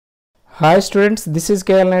Hi students, this is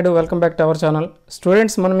KL Naidu. Welcome back to our channel.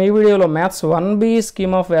 Students, మనం ఈ వీడియోలో maths 1B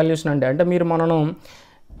scheme of valuation అంటే మీరు మనను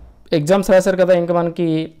ఎగ్జామ్స్ రాశారు కదా, ఇంకా మనకి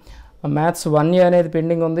మ్యాథ్స్ 1A అనేది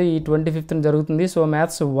పెండింగ్ ఉంది. ఈ 25th జరుగుతుంది. సో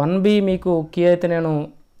మ్యాథ్స్ 1B మీకు కీ అయితే నేను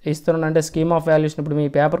ఇస్తున్నాను. అంటే స్కీమ్ ఆఫ్ వాల్యుయేషన్ ఇప్పుడు మీ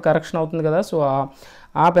పేపర్ కరెక్షన్ అవుతుంది కదా, సో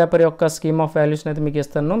ఆ పేపర్ యొక్క స్కీమ్ ఆఫ్ వాల్యుయేషన్ అయితే మీకు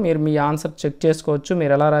ఇస్తాను. మీరు మీ ఆన్సర్ చెక్ చేసుకోవచ్చు.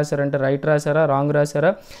 మీరు ఎలా రాశారంటే రైట్ రాశారా, రాంగ్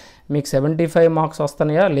రాశారా, మీకు 75 మార్క్స్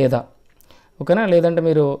వస్తున్నాయా లేదా, ఓకేనా, లేదంటే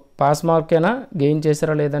మీరు పాస్ మార్కేనా గెయిన్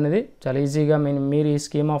చేశారా లేదనేది చాలా ఈజీగా మీరు ఈ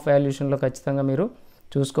స్కీమ్ ఆఫ్ వాల్యుయేషన్లో ఖచ్చితంగా మీరు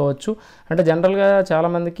చూసుకోవచ్చు. అంటే జనరల్గా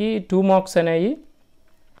చాలామందికి 2 మార్క్స్ అనేవి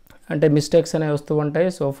అంటే మిస్టేక్స్ అనేవి వస్తూ ఉంటాయి.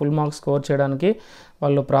 సో ఫుల్ మార్క్స్ స్కోర్ చేయడానికి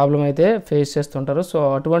వాళ్ళు ప్రాబ్లం అయితే ఫేస్ చేస్తుంటారు. సో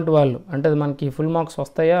అటువంటి వాళ్ళు అంటే మనకి ఫుల్ మార్క్స్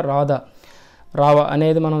వస్తాయా రావా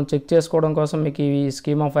అనేది మనం చెక్ చేసుకోవడం కోసం మీకు ఈ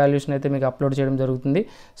స్కీమ్ ఆఫ్ వాల్యుయేషన్ అయితే మీకు అప్లోడ్ చేయడం జరుగుతుంది.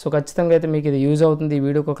 సో ఖచ్చితంగా అయితే మీకు ఇది యూజ్ అవుతుంది. ఈ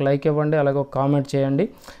వీడియోకి ఒక లైక్ ఇవ్వండి, అలాగే ఒక కామెంట్ చేయండి.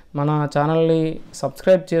 మన ఛానల్ని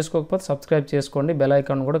సబ్స్క్రైబ్ చేసుకోకపోతే సబ్స్క్రైబ్ చేసుకోండి, బెల్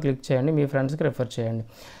ఐకాన్ కూడా క్లిక్ చేయండి, మీ ఫ్రెండ్స్కి రెఫర్ చేయండి.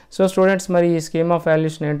 సో స్టూడెంట్స్, మరి ఈ స్కీమ్ ఆఫ్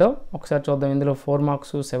వాల్యుయేషన్ ఏంటో ఒకసారి చూద్దాం. ఇందులో 4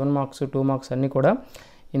 మార్క్స్, 7 మార్క్స్, 2 మార్క్స్ అన్నీ కూడా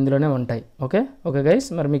ఇందులోనే ఉంటాయి. ఓకే గైస్,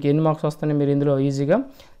 మరి మీకు ఎన్ని మార్క్స్ వస్తాయని మీరు ఇందులో ఈజీగా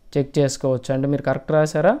చెక్ చేసుకోవచ్చు. అంటే మీరు కరెక్ట్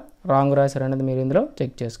రాశారా, రాంగ్ రాశారా అనేది మీరు ఇందులో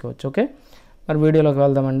చెక్ చేసుకోవచ్చు. ఓకే, మరి వీడియోలోకి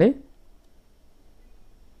వెళ్దామండి.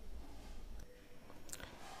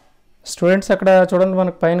 స్టూడెంట్స్, అక్కడ చూడండి,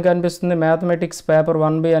 మనకు పైన కనిపిస్తుంది మ్యాథమెటిక్స్ పేపర్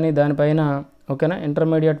 1B అని, దానిపైన ఓకేనా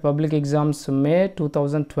ఇంటర్మీడియట్ పబ్లిక్ ఎగ్జామ్స్ మే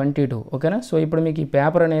 2022. ఓకేనా, సో ఇప్పుడు మీకు ఈ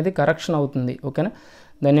పేపర్ అనేది కరెక్షన్ అవుతుంది. ఓకేనా,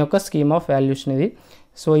 దాని యొక్క స్కీమ్ ఆఫ్ వాల్యుయేషన్ ఇది.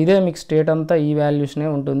 సో ఇదే మీకు స్టేట్ అంతా ఈ వాల్యుయేషనే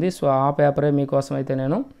ఉంటుంది. సో ఆ పేపరే మీకోసం అయితే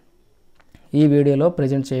నేను ఈ వీడియోలో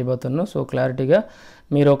ప్రజెంట్ చేయబోతున్నాను. సో క్లారిటీగా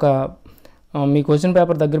మీరు మీ క్వశ్చన్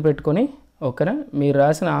పేపర్ దగ్గర పెట్టుకొని ఓకేనా మీరు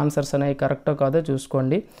రాసిన ఆన్సర్స్ అనేవి కరెక్టో కాదో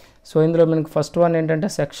చూసుకోండి. సో ఇందులో మనకి ఫస్ట్ వన్ ఏంటంటే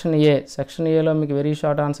సెక్షన్ ఏలో మీకు వెరీ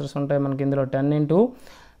షార్ట్ ఆన్సర్స్ ఉంటాయి. మనకి ఇందులో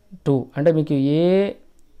 10x2 అంటే మీకు ఏ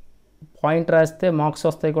పాయింట్ రాస్తే మార్క్స్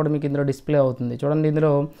వస్తాయి కూడా మీకు ఇందులో డిస్ప్లే అవుతుంది. చూడండి,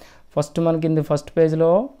 ఇందులో మనకి ఫస్ట్ పేజ్లో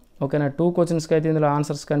ఓకేనా 2 క్వశ్చన్స్కి అయితే ఇందులో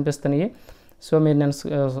ఆన్సర్స్ కనిపిస్తున్నాయి. సో మీరు నేను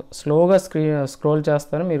స్లోగా స్క్రోల్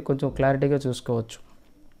చేస్తాను, మీరు కొంచెం క్లారిటీగా చూసుకోవచ్చు.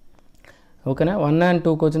 ఓకేనా, 1 and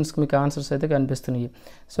 2 క్వశ్చన్స్కి మీకు ఆన్సర్స్ అయితే కనిపిస్తున్నాయి.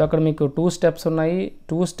 సో అక్కడ మీకు 2 స్టెప్స్ ఉన్నాయి.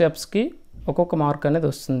 2 స్టెప్స్కి ఒక్కొక్క మార్క్ అనేది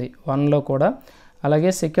వస్తుంది, 1లో కూడా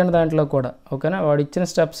అలాగే సెకండ్ దాంట్లో కూడా. ఓకేనా, వాడు ఇచ్చిన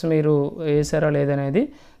స్టెప్స్ మీరు వేసారా లేదనేది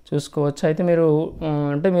చూసుకోవచ్చు. అయితే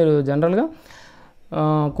మీరు జనరల్గా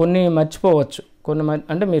కొన్ని మర్చిపోవచ్చు,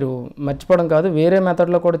 అంటే మీరు మర్చిపోవడం కాదు, వేరే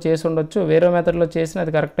మెథడ్లో కూడా చేసి ఉండొచ్చు. వేరే మెథడ్లో చేసిన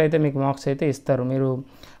అది కరెక్ట్ అయితే మీకు మార్క్స్ అయితే ఇస్తారు. మీరు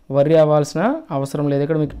వర్రీ అవ్వాల్సిన అవసరం లేదు.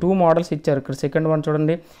 ఇక్కడ మీకు 2 మోడల్స్ ఇచ్చారు. ఇక్కడ సెకండ్ వన్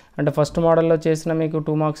చూడండి, అంటే ఫస్ట్ మోడల్లో చేసిన మీకు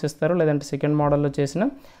 2 మార్క్స్ ఇస్తారు, లేదంటే సెకండ్ మోడల్లో చేసిన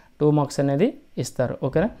 2 మార్క్స్ అనేది ఇస్తారు.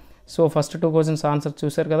 ఓకేనా, సో ఫస్ట్ 2 క్వశ్చన్స్ ఆన్సర్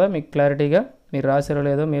చూశారు కదా, మీకు క్లారిటీగా మీరు రాసారో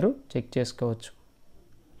లేదో మీరు చెక్ చేసుకోవచ్చు.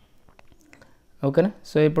 ఓకేనా,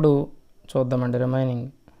 సో ఇప్పుడు చూద్దామండి రిమైనింగ్.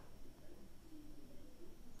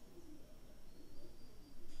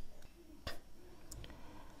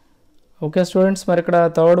 ఓకే స్టూడెంట్స్, మరి ఇక్కడ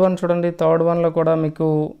థర్డ్ వన్ చూడండి. థర్డ్ వన్లో కూడా మీకు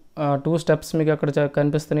 2 స్టెప్స్ మీకు అక్కడ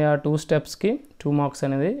కనిపిస్తున్నాయి. ఆ 2 స్టెప్స్కి 2 మార్క్స్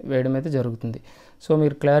అనేది వేయడం అయితే జరుగుతుంది. సో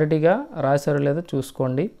మీరు క్లారిటీగా రాశారో లేదో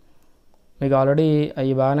చూసుకోండి. మీకు ఆల్రెడీ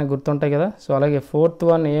అవి బాగానే గుర్తుంటాయి కదా. సో అలాగే 4th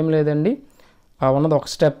వన్ ఏం లేదండి, ఉన్నది ఒక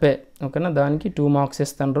స్టెప్పే. ఓకేనా, దానికి 2 మార్క్స్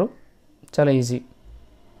ఇస్తారు, చాలా ఈజీ.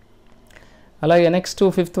 అలాగే నెక్స్ట్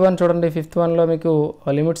 5th వన్ చూడండి. 5th వన్లో మీకు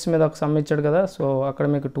లిమిట్స్ మీద ఒక సమ్ ఇచ్చాడు కదా. సో అక్కడ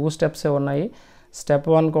మీకు 2 స్టెప్సే ఉన్నాయి. స్టెప్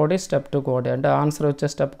 1 కోటి, స్టెప్ 2 కోటి, అంటే ఆన్సర్ వచ్చే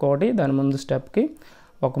స్టెప్ కోటి, దాని ముందు స్టెప్కి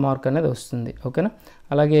 1 మార్క్ అనేది వస్తుంది. ఓకేనా,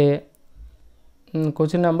 అలాగే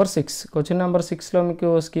క్వశ్చన్ నెంబర్ 6లో మీకు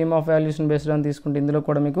స్కీమ్ ఆఫ్ వాల్యుయేషన్ బేస్డ్ అని తీసుకుంటే ఇందులో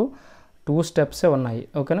కూడా మీకు 2 స్టెప్సే ఉన్నాయి.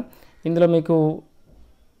 ఓకేనా, ఇందులో మీకు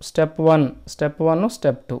స్టెప్ 1, స్టెప్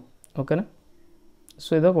 2. ఓకేనా,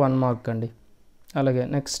 సో ఇదొక 1 మార్క్ అండి. అలాగే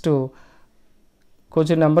నెక్స్ట్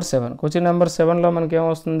క్వశ్చన్ నెంబర్ 7లో మనకి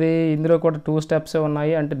ఏమొస్తుంది, ఇందులో కూడా 2 స్టెప్సే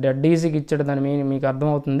ఉన్నాయి. అంటే డెడ్ ఈజీగా ఇచ్చాడు, దాని మీకు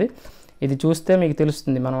అర్థమవుతుంది. ఇది చూస్తే మీకు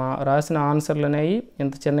తెలుస్తుంది మనం రాసిన ఆన్సర్లు అనేవి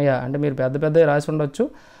ఎంత చిన్నయా, అంటే మీరు పెద్దవి రాసి ఉండొచ్చు,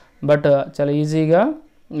 బట్ చాలా ఈజీగా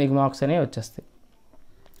మీకు మార్క్స్ అనేవి వచ్చేస్తాయి.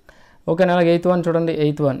 ఓకేనా, అలాగే 8th వన్ చూడండి.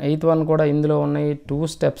 8th వన్ కూడా ఇందులో ఉన్నాయి 2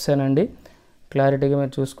 స్టెప్సేనండి. క్లారిటీగా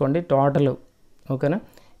మీరు చూసుకోండి టోటల్. ఓకేనా,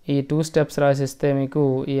 ఈ 2 స్టెప్స్ రాసిస్తే మీకు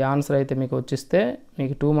ఈ ఆన్సర్ అయితే మీకు వచ్చిస్తే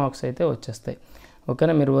మీకు 2 మార్క్స్ అయితే వచ్చేస్తాయి.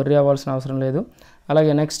 ఓకేనా, మీరు వర్రీ అవ్వాల్సిన అవసరం లేదు.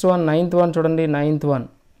 అలాగే నెక్స్ట్ వన్ 9th వన్ చూడండి.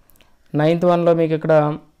 9th వన్లో మీకు ఇక్కడ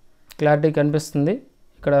క్లారిటీ కనిపిస్తుంది.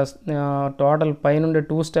 ఇక్కడ టోటల్ పైనుండే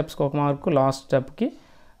 2 స్టెప్స్కి 1 మార్కు, లాస్ట్ స్టెప్కి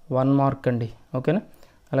 1 మార్క్ అండి. ఓకేనా,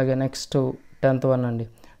 అలాగే నెక్స్ట్ 10th వన్ అండి.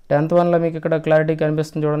 10th వన్లో మీకు ఇక్కడ క్లారిటీ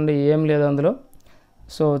కనిపిస్తుంది చూడండి, ఏం లేదు అందులో.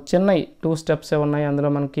 సో చిన్నవి 2 స్టెప్సే ఉన్నాయి,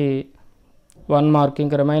 అందులో మనకి 1 మార్క్,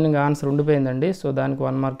 ఇంకా రిమైనింగ్ ఆన్సర్ ఉండిపోయిందండి. సో దానికి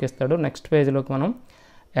 1 మార్క్ ఇస్తాడు. నెక్స్ట్ పేజ్లోకి మనం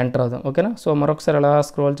ఎంటర్ అవుదాం. ఓకేనా. సో మరొకసారి అలా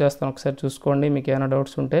స్క్రోల్ చేస్తాను, ఒకసారి చూసుకోండి మీకు ఏమైనా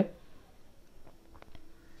డౌట్స్ ఉంటే.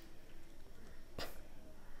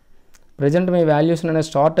 ప్రజెంట్ మీ వాల్యూషన్ అనేది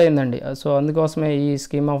స్టార్ట్ అయిందండి. సో అందుకోసమే ఈ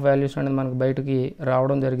స్కీమ్ ఆఫ్ వాల్యూషన్ అనేది మనకు బయటకి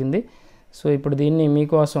రావడం జరిగింది. సో ఇప్పుడు దీన్ని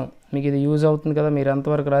మీకోసం, మీకు ఇది యూజ్ అవుతుంది కదా, మీరు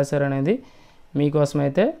ఎంతవరకు రాశారనేది మీకోసం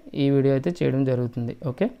అయితే ఈ వీడియో అయితే చేయడం జరుగుతుంది.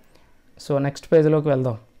 ఓకే. సో నెక్స్ట్ పేజ్లోకి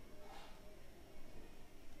వెళ్దాం.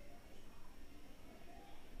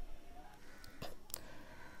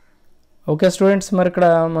 ఓకే స్టూడెంట్స్, మరి ఇక్కడ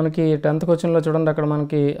మనకి 10th క్వశ్చన్లో చూడండి, అక్కడ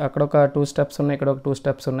మనకి అక్కడ ఒక 2 స్టెప్స్ ఉన్నాయి, ఇక్కడ ఒక 2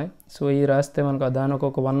 స్టెప్స్ ఉన్నాయి. సో ఇది రాస్తే మనకు దానికి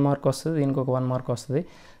ఒక 1 మార్క్ వస్తుంది, దీనికి ఒక 1 మార్క్ వస్తుంది.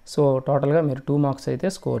 సో టోటల్గా మీరు 2 మార్క్స్ అయితే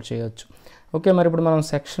స్కోర్ చేయొచ్చు. ఓకే, మరి ఇప్పుడు మనం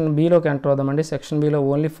section బిలోకి enter అవుదామండి. Section below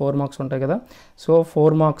only 4 marks ఉంటాయి కదా. సో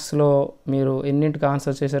 4 మార్క్స్లో మీరు ఎన్నింటికి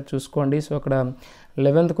ఆన్సర్ చేశారు చూసుకోండి. సో అక్కడ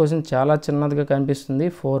 11th క్వశ్చన్ చాలా చిన్నదిగా కనిపిస్తుంది,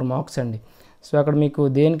 4 మార్క్స్ అండి. సో అక్కడ మీకు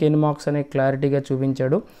దేనికి ఎన్ని మార్క్స్ అనేది క్లారిటీగా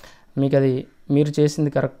చూపించాడు. మీకు అది మీరు చేసింది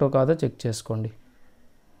కరెక్టో కాదో చెక్ చేసుకోండి.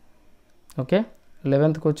 Okay,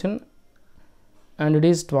 11th question and it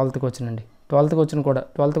is 12th question అండి. 12th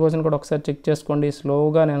క్వశ్చన్ కూడా ఒకసారి చెక్ చేసుకోండి.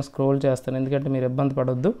 స్లోగా నేను స్క్రోల్ చేస్తాను, ఎందుకంటే మీరు ఇబ్బంది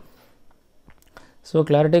పడొద్దు. సో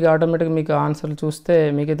క్లారిటీగా ఆటోమేటిక్గా మీకు ఆన్సర్లు చూస్తే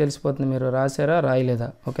మీకే తెలిసిపోతుంది మీరు రాశారా రాయలేదా.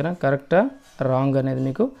 ఓకేనా, కరెక్టా రాంగ్ అనేది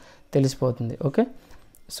మీకు తెలిసిపోతుంది. ఓకే,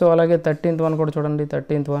 సో అలాగే 13th వన్ కూడా చూడండి.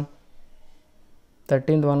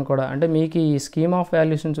 13th వన్ కూడా అంటే మీకు ఈ స్కీమ్ ఆఫ్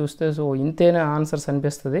వాల్యూషన్ చూస్తే సో ఇంతేనే ఆన్సర్స్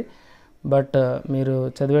అనిపిస్తుంది. బట్ మీరు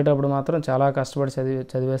చదివేటప్పుడు మాత్రం చాలా కష్టపడి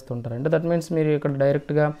చదివేస్తుంటారు. అంటే దట్ మీన్స్ మీరు ఇక్కడ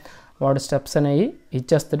డైరెక్ట్గా వాడు స్టెప్స్ అనేవి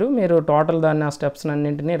ఇచ్చేస్తాడు, మీరు టోటల్ దాన్ని ఆ స్టెప్స్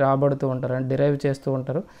అన్నింటినీ రాబడుతూ ఉంటారు, అంటే డిరైవ్ చేస్తూ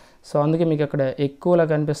ఉంటారు. సో అందుకే మీకు అక్కడ ఎక్కువలా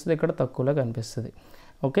కనిపిస్తుంది, ఇక్కడ తక్కువలా కనిపిస్తుంది.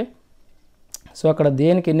 ఓకే, సో అక్కడ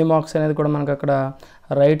దేనికి ఎన్ని మార్క్స్ అనేది కూడా మనకు అక్కడ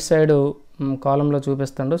రైట్ సైడ్ కాలంలో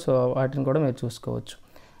చూపిస్తాడు. సో వాటిని కూడా మీరు చూసుకోవచ్చు.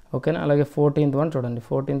 ఓకేనా, అలాగే 14th వన్ చూడండి.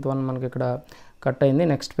 14th వన్ మనకి ఇక్కడ కట్ అయింది,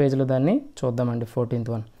 నెక్స్ట్ పేజ్లో దాన్ని చూద్దామండి. 14th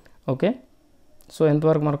one. ఓకే, సో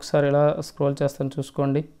ఎంతవరకు మరొకసారి ఇలా స్క్రోల్ చేస్తాను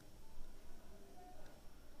చూసుకోండి.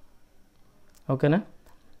 ఓకేనా,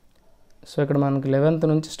 సో ఇక్కడ మనకి 11th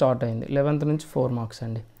నుంచి స్టార్ట్ అయింది, 11th నుంచి 4 మార్క్స్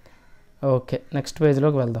అండి. ఓకే, నెక్స్ట్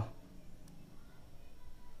పేజ్లోకి వెళ్దాం.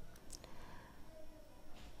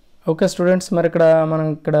 ఓకే స్టూడెంట్స్, మరి ఇక్కడ మనం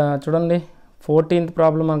ఇక్కడ చూడండి 14th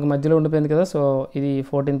ప్రాబ్లం మనకు మధ్యలో ఉండిపోయింది కదా. సో ఇది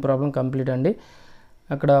 14th ప్రాబ్లం కంప్లీట్ అండి.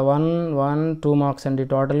 అక్కడ 2 మార్క్స్ అండి,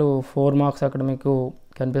 టోటల్ 4 మార్క్స్ అక్కడ మీకు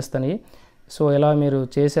కనిపిస్తాయి. సో ఎలా మీరు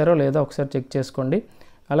చేశారో లేదో ఒకసారి చెక్ చేసుకోండి.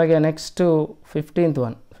 అలాగే నెక్స్ట్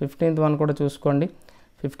 15th వన్ కూడా చూసుకోండి.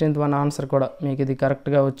 15th వన్ ఆన్సర్ కూడా మీకు ఇది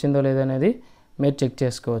కరెక్ట్గా వచ్చిందో లేదో అనేది మీరు చెక్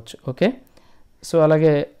చేసుకోవచ్చు. ఓకే, సో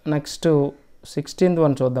అలాగే నెక్స్ట్ 16th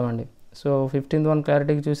వన్ చూద్దామండి. సో 15th వన్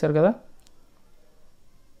క్లారిటీగా చూశారు కదా.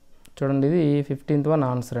 చూడండి, ఇది 15th వన్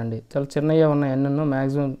ఆన్సర్ అండి. చాలా చిన్నగా ఉన్నాయి ఎన్నెన్నో,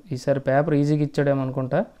 మ్యాక్సిమం ఈసారి పేపర్ ఈజీగా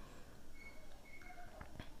ఇచ్చాడేమనుకుంటా.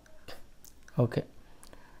 ఓకే,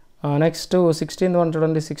 నెక్స్ట్ 16th వన్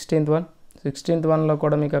చూడండి. 16th వన్లో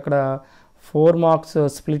కూడా మీకు అక్కడ 4 మార్క్స్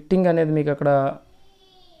స్ప్లిట్టింగ్ అనేది మీకు అక్కడ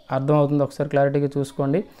అర్థమవుతుంది. ఒకసారి క్లారిటీగా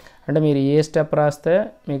చూసుకోండి. అంటే మీరు ఏ స్టెప్ రాస్తే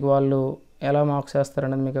మీకు వాళ్ళు ఎలా మార్క్స్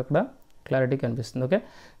వేస్తారనేది మీకు అక్కడ క్లారిటీ కనిపిస్తుంది. ఓకే,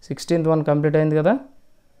 16th వన్ కంప్లీట్ అయింది కదా,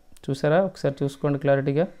 చూసారా, ఒకసారి చూసుకోండి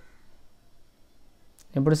క్లారిటీగా.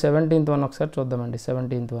 ఇప్పుడు 17th వన్ ఒకసారి చూద్దామండి.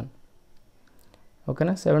 17th one.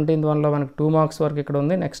 ఓకేనా, 17th వన్లో మనకు 2 మార్క్స్ వరకు ఇక్కడ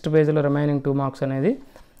ఉంది. నెక్స్ట్ పేజ్లో రిమైనింగ్ 2 మార్క్స్ అనేది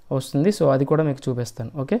వస్తుంది. సో అది కూడా మీకు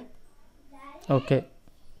చూపిస్తాను. ఓకే ఓకే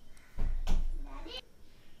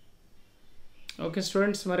ఓకే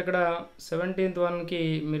స్టూడెంట్స్, మరి ఇక్కడ 17th వన్కి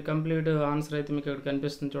మీరు కంప్లీట్ ఆన్సర్ అయితే మీకు ఇక్కడ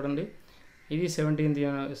కనిపిస్తుంది చూడండి. ఇది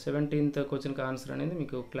 17th క్వశ్చన్కి ఆన్సర్ అనేది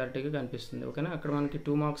మీకు క్లారిటీగా కనిపిస్తుంది. ఓకేనా, అక్కడ మనకి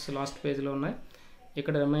 2 మార్క్స్ లాస్ట్ పేజ్లో ఉన్నాయి,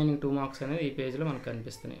 ఇక్కడ రిమైనింగ్ 2 మార్క్స్ అనేది ఈ పేజ్లో మనకు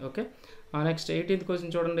కనిపిస్తున్నాయి. ఓకే, నెక్స్ట్ 18th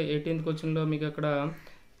క్వశ్చన్ చూడండి. 18th క్వశ్చన్లో మీకు అక్కడ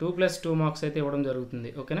 2+2 మార్క్స్ అయితే ఇవ్వడం జరుగుతుంది.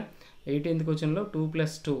 ఓకేనా, 18th క్వశ్చన్లో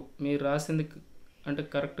 2+2 మీరు రాసింది అంటే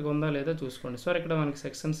కరెక్ట్గా ఉందా లేదా చూసుకోండి. సో ఇక్కడ మనకి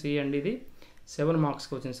సెక్షన్ సి అండి, ఇది 7 మార్క్స్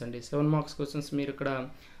క్వశ్చన్స్ అండి. 7 మార్క్స్ క్వశ్చన్స్ మీరు ఇక్కడ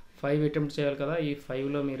 5 అటెంప్ట్ చేయాలి కదా. ఈ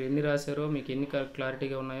 5లో మీరు ఎన్ని రాశారో, మీకు ఎన్ని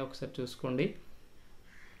క్లారిటీగా ఉన్నాయో ఒకసారి చూసుకోండి.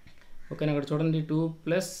 ఓకేనా, ఇక్కడ చూడండి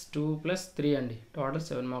 2+2+3 అండి, టోటల్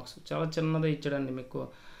 7 మార్క్స్. చాలా చిన్నదే ఇచ్చాడండి మీకు,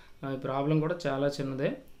 ప్రాబ్లం కూడా చాలా చిన్నదే.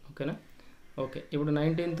 ఓకేనా, ఓకే ఇప్పుడు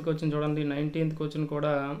 19th క్వశ్చన్ చూడండి. 19th క్వశ్చన్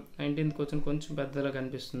కూడా 19th క్వశ్చన్ కొంచెం పెద్దగా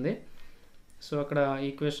కనిపిస్తుంది. సో అక్కడ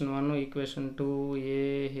ఈక్వేషన్ 1 ఈక్వేషన్ 2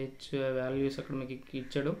 ఏహెచ్ వాల్యూస్ అక్కడ మీకు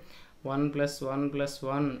ఇచ్చాడు.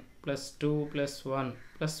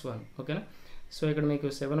 1+1+1+2+1+1. ఓకేనా, సో ఇక్కడ మీకు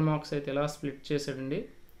 7 మార్క్స్ అయితే ఎలా స్ప్లిట్ చేసాడండి.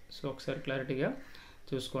 సో ఒకసారి క్లారిటీగా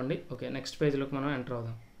చూసుకోండి. ఓకే, నెక్స్ట్ పేజ్లోకి మనం ఎంటర్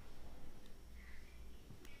అవుదాం.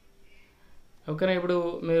 ఓకేనా, ఇప్పుడు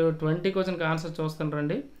మీరు 20 క్వశ్చన్కి ఆన్సర్ చూస్తాను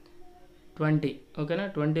రండి. 20. ఓకేనా,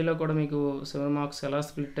 20లో కూడా మీకు 7 మార్క్స్ ఎలా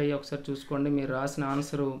స్ప్లిట్ అయ్యి ఒకసారి చూసుకోండి. మీరు రాసిన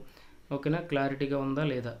ఆన్సరు ఓకేనా, క్లారిటీగా ఉందా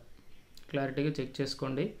లేదా క్లారిటీగా చెక్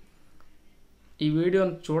చేసుకోండి. ఈ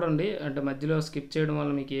వీడియోని చూడండి, అంటే మధ్యలో స్కిప్ చేయడం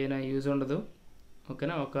వల్ల మీకు ఏమైనా యూజ్ ఉండదు.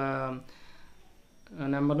 ఓకేనా, ఒక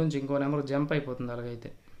నెంబర్ నుంచి ఇంకో నెంబర్ జంప్ అయిపోతుంది అలాగైతే.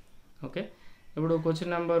 ఓకే, ఇప్పుడు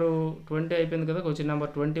క్వశ్చన్ నెంబరు 20 అయిపోయింది కదా. క్వశ్చన్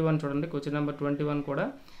నెంబర్ 21 చూడండి. క్వశ్చన్ నెంబర్ 21 కూడా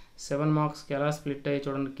 7 మార్క్స్కి ఎలా స్ప్లిట్ అయ్యి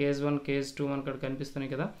చూడండి. కేస్ 1 కేస్ 2 మనకు ఇక్కడ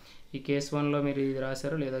కనిపిస్తున్నాయి కదా. ఈ కేస్ 1లో మీరు ఇది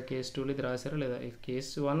రాశారు లేదా కేస్ 2లో ఇది రాశారు లేదా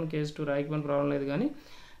కేస్ 1 కేస్ 2 రాయకపోయిన ప్రాబ్లం లేదు, కానీ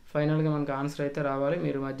ఫైనల్గా మనకు ఆన్సర్ అయితే రావాలి.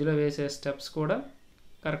 మీరు మధ్యలో వేసే స్టెప్స్ కూడా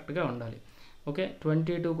కరెక్ట్గా ఉండాలి. ఓకే,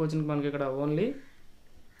 22 క్వశ్చన్కి మనకి ఇక్కడ ఓన్లీ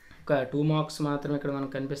ఒక 2 మార్క్స్ మాత్రమే ఇక్కడ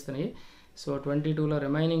మనకు కనిపిస్తున్నాయి. So 22లో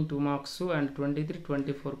remaining 2 marks and 23,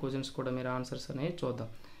 24 questions కూడా మీరు ఆన్సర్స్ అనేవి చూద్దాం.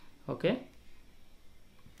 ఓకే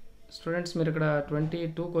స్టూడెంట్స్, మీరు ఇక్కడ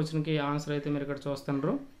 22 క్వశ్చన్కి ఆన్సర్ అయితే మీరు ఇక్కడ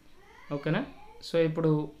చూస్తున్నారు. ఓకేనా, సో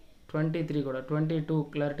ఇప్పుడు 23 కూడా 22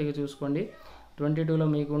 క్లారిటీగా చూసుకోండి. 22లో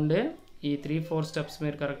మీకు ఉండే ఈ 3-4 స్టెప్స్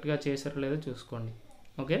మీరు కరెక్ట్గా చేశారో లేదో చూసుకోండి.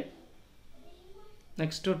 ఓకే,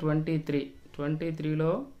 నెక్స్ట్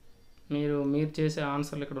 23లో మీరు చేసే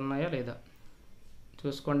ఆన్సర్లు ఇక్కడ ఉన్నాయా లేదా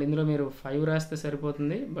చూసుకోండి. ఇందులో మీరు 5 రాస్తే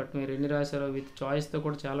సరిపోతుంది, బట్ మీరు ఎన్ని రాశారో విత్ చాయిస్తో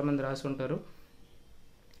కూడా చాలామంది రాసి ఉంటారు.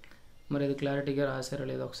 మరి ఇది క్లారిటీగా రాశారో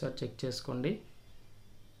లేదో ఒకసారి చెక్ చేసుకోండి.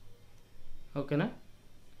 ఓకేనా,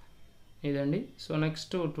 ఇదండి. సో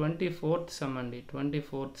నెక్స్ట్ 24th సమ్ అండి.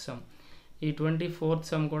 24th సమ్, ఈ 24th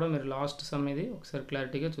సమ్ కూడా మీరు లాస్ట్ సమ్ ఇది ఒకసారి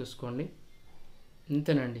క్లారిటీగా చూసుకోండి.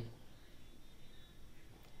 ఇంతేనండి,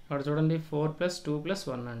 అక్కడ చూడండి 4 + 2 +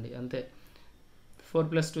 1 అండి, అంతే. 4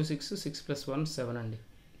 + 2 6, 6 + 1 7 అండి.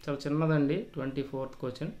 చాలా చిన్నదండి 24th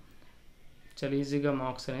క్వశ్చన్. చాలా ఈజీగా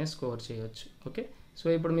మార్క్స్ అనేవి స్కోర్ చేయవచ్చు. ఓకే, సో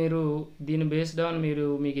ఇప్పుడు మీరు దీన్ని బేస్డ్ ఆన్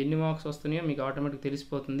మీకు ఎన్ని మార్క్స్ వస్తున్నాయో మీకు ఆటోమేటిక్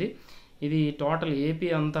తెలిసిపోతుంది. ఇది టోటల్ ఏపీ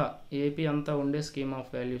అంతా ఉండే స్కీమ్ ఆఫ్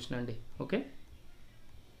వాల్యుయేషన్ అండి.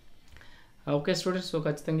 ఓకే స్టూడెంట్స్, సో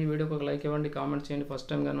ఖచ్చితంగా ఈ వీడియోకి ఒక లైక్ ఇవ్వండి, కామెంట్ చేయండి. ఫస్ట్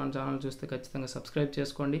టైం కానీ మన ఛానల్ చూస్తే ఖచ్చితంగా సబ్స్క్రైబ్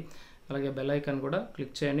చేసుకోండి. అలాగే బెల్ ఐకాన్ కూడా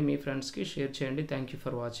క్లిక్ చేయండి, మీ ఫ్రెండ్స్కి షేర్ చేయండి. Thank you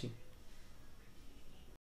for watching.